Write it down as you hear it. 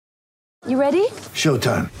You ready?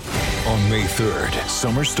 Showtime. On May 3rd,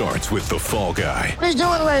 summer starts with The Fall Guy. Let's do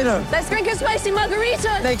it later. Let's drink a spicy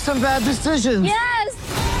margarita. Make some bad decisions. Yes!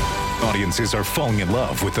 Audiences are falling in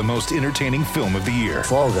love with the most entertaining film of the year.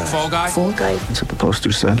 Fall Guy. Fall Guy? Fall guy. That's what the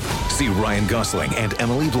poster said. See Ryan Gosling and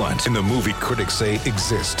Emily Blunt in the movie critics say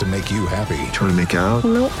exists to make you happy. Trying to make it out?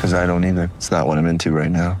 Nope. Because I don't either. It's not what I'm into right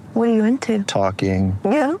now. What are you into? Talking.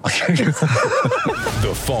 Yeah.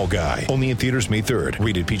 The Fall Guy. Only in theaters May 3rd.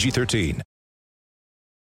 Rated PG-13.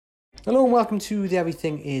 Hello and welcome to the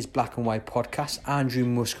Everything is Black and White podcast. Andrew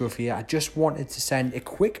Musgrove here. I just wanted to send a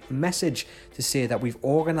quick message to say that we've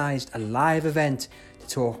organised a live event to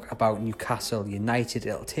talk about Newcastle United.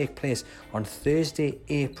 It'll take place on Thursday,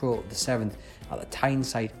 April the 7th at the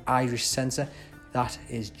Tyneside Irish Centre. That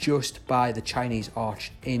is just by the Chinese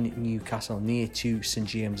Arch in Newcastle, near to St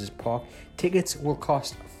James's Park. Tickets will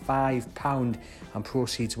cost £5 and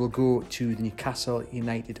proceeds will go to the Newcastle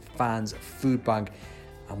United Fans Food Bank.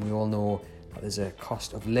 And we all know that there's a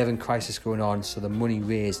cost of living crisis going on, so the money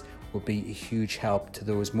raised will be a huge help to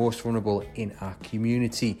those most vulnerable in our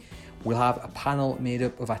community. We'll have a panel made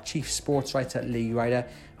up of our chief sports writer Lee Ryder,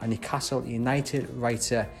 our Newcastle United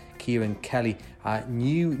writer Kieran Kelly, our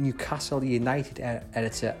new Newcastle United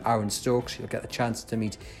editor Aaron Stokes. You'll get the chance to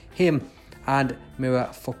meet him, and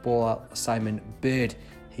Mirror footballer Simon Bird.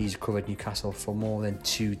 He's covered Newcastle for more than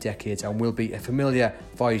 2 decades and will be a familiar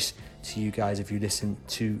voice to you guys if you listen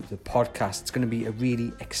to the podcast. It's going to be a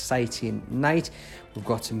really exciting night. We've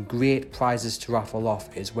got some great prizes to raffle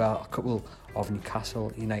off as well. A couple of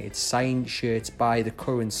Newcastle United signed shirts by the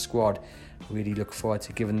current squad. I really look forward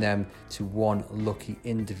to giving them to one lucky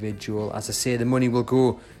individual. As I say, the money will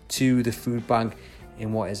go to the food bank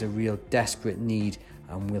in what is a real desperate need,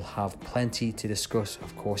 and we'll have plenty to discuss.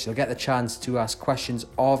 Of course, you'll get the chance to ask questions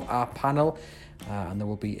of our panel, and there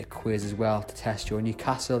will be a quiz as well to test your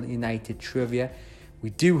Newcastle United trivia. We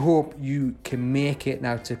do hope you can make it.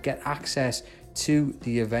 Now, to get access to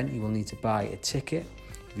the event, you will need to buy a ticket.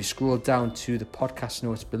 If you scroll down to the podcast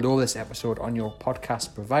notes below this episode on your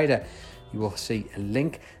podcast provider, you will see a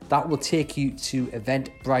link that will take you to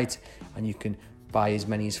Eventbrite, and you can buy as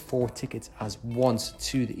many as 4 tickets as once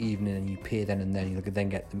to the evening, and you pay then and then. You'll then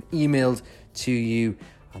get them emailed to you,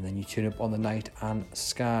 and then you turn up on the night and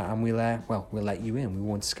scan, and we'll let you in. We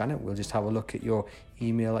won't scan it. We'll just have a look at your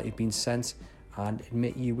email that you've been sent and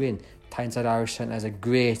admit you in. Tyneside Irish Centre is a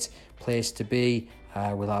great place to be.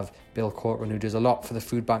 We'll have Bill Corcoran, who does a lot for the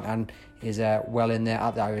food bank and is well in there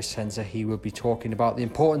at the Irish Centre. He will be talking about the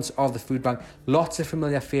importance of the food bank. Lots of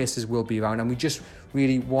familiar faces will be around, and we just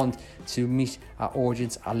really want to meet our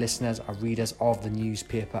audience, our listeners, our readers of the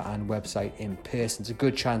newspaper and website in person. It's a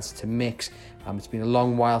good chance to mix. It's been a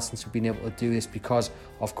long while since we've been able to do this because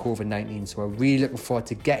of COVID-19, so we're really looking forward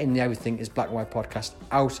to getting the Everything is Black and White podcast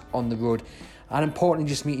out on the road, and importantly,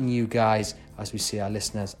 just meeting you guys, as we say, our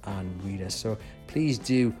listeners and readers. So please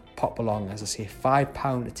do pop along. As I say,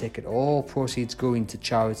 £5 a ticket, all proceeds going to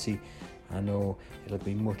charity. I know it'll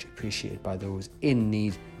be much appreciated by those in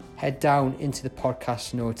need. Head down into the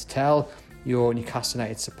podcast notes, tell your Newcastle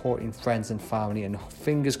United supporting friends and family, and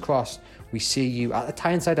fingers crossed we see you at the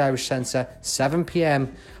Tyneside Irish Centre, 7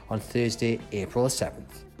 p.m. on Thursday, April the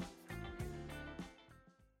 7th.